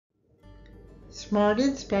Smart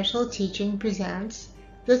and Special Teaching presents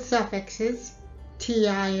the suffixes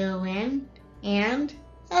tion and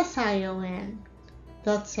sion.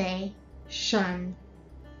 Let's say shun.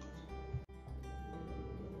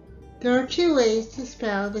 There are two ways to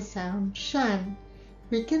spell the sound shun.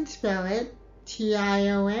 We can spell it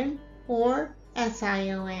tion or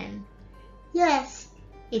sion. Yes,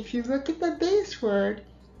 if you look at the base word,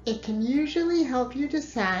 it can usually help you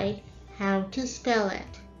decide how to spell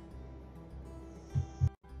it.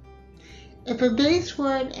 If a base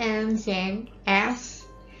word ends in s,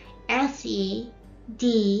 se,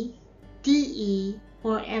 d, de,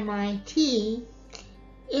 or mit,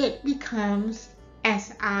 it becomes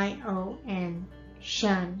sion,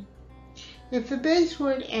 shun. If the base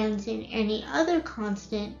word ends in any other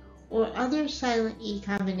consonant or other silent e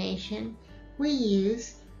combination, we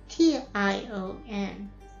use tion.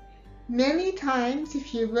 Many times,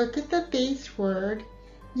 if you look at the base word,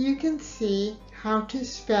 you can see how to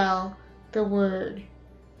spell the word.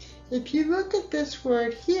 If you look at this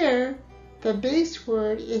word here, the base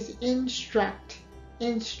word is instruct.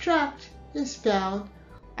 Instruct is spelled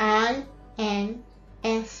instruct.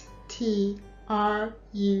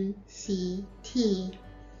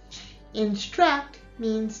 Instruct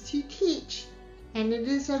means to teach, and it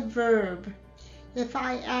is a verb. If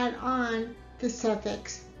I add on the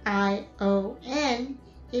suffix ion,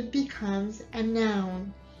 it becomes a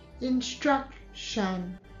noun.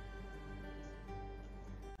 Instruction.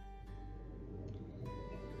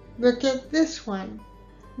 Look at this one.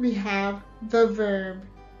 We have the verb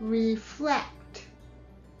reflect.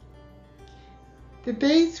 The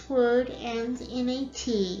base word ends in a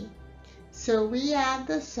T, so we add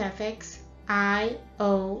the suffix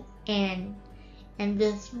ion, and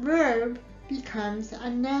this verb becomes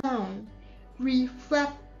a noun,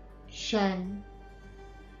 reflection.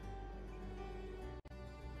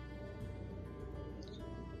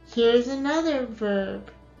 Here's another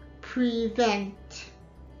verb, prevent.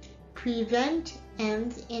 Prevent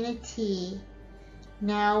ends in a T.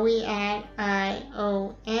 Now we add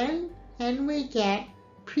ion and we get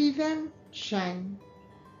prevention.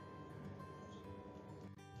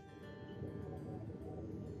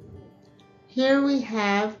 Here we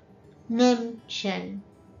have mention.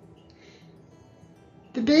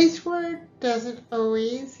 The base word doesn't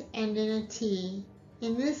always end in a T.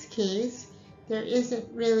 In this case, there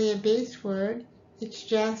isn't really a base word, it's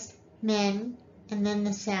just men and then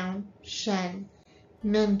the sound shun,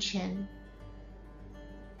 mention.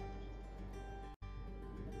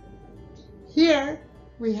 Here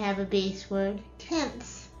we have a base word,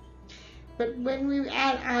 tense. But when we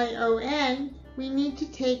add ion, we need to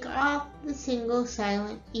take off the single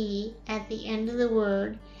silent E at the end of the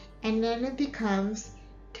word, and then it becomes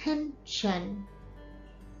tension.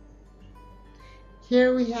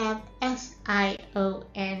 Here we have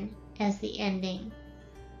sion as the ending.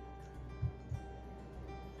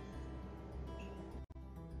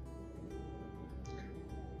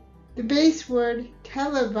 The base word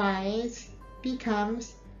televise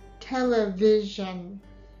becomes television.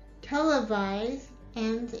 Televise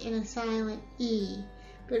ends in a silent E,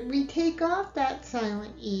 but we take off that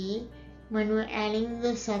silent E when we're adding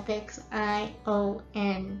the suffix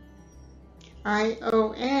ion.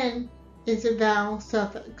 Ion is a vowel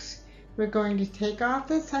suffix. We're going to take off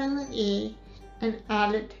the silent E and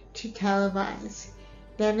add it to televise.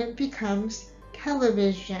 Then it becomes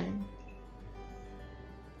television.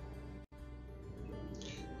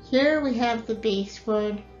 Here we have the base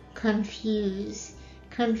word confuse.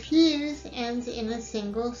 Confuse ends in a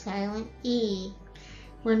single silent E.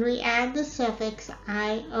 When we add the suffix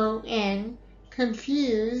ion,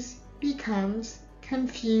 confuse becomes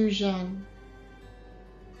confusion.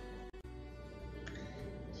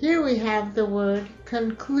 Here we have the word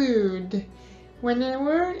conclude. When a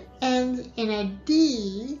word ends in a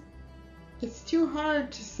D, it's too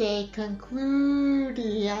hard to say conclusion,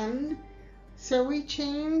 so we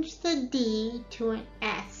change the D to an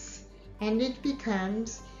S, and it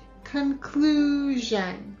becomes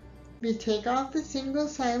conclusion. We take off the single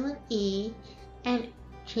silent E and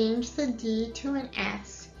change the D to an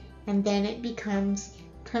S, and then it becomes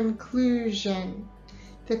conclusion.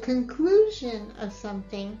 The conclusion of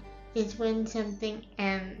something is when something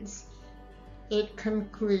ends. It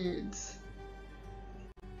concludes.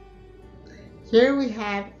 Here we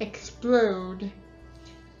have explode.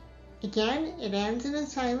 Again, it ends in a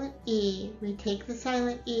silent E. We take the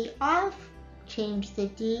silent E off, change the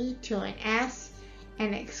D to an S,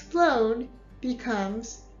 and explode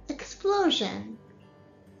becomes explosion.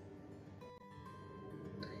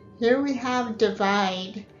 Here we have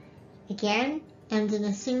divide. Again, ends in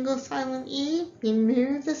a single silent E,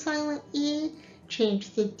 remove the silent E,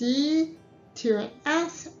 change the D to an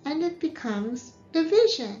S, and it becomes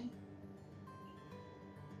division.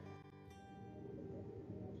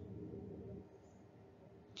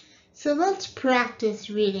 So let's practice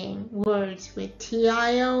reading words with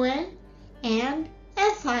Tion and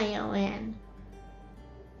Sion.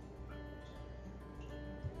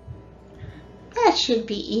 That should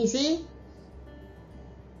be easy.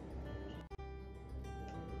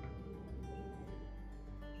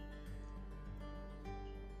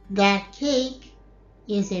 That cake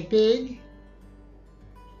is a big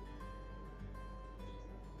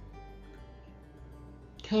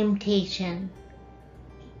temptation.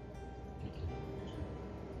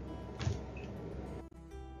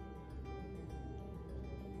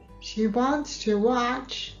 She wants to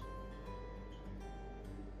watch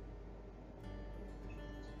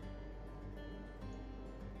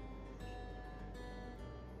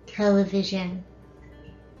television.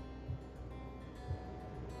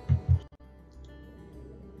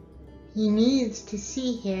 He needs to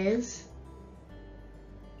see his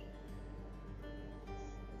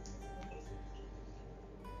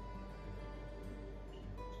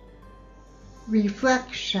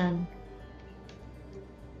reflection.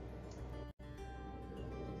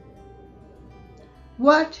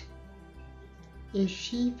 What is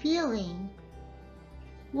she feeling?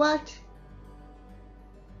 What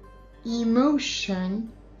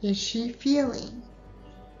emotion is she feeling?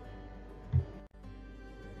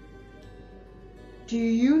 Do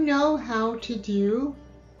you know how to do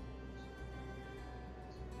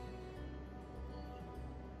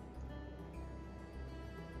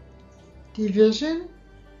division?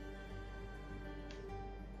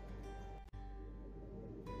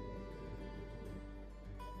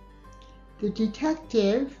 The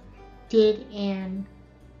detective did an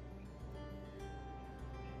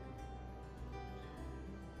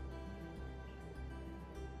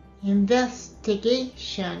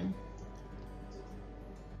investigation.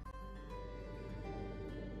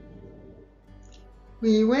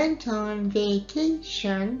 We went on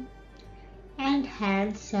vacation and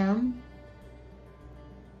had some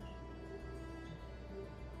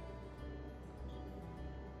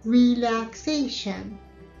relaxation.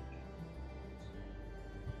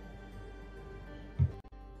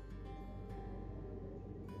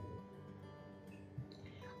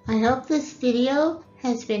 I hope this video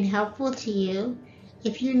has been helpful to you.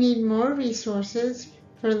 If you need more resources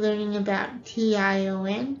for learning about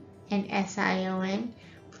Tion and Sion,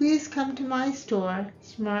 please come to my store,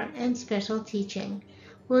 Smart and Special Teaching,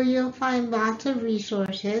 where you'll find lots of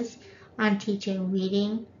resources on teaching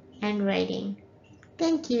reading and writing.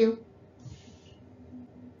 Thank you.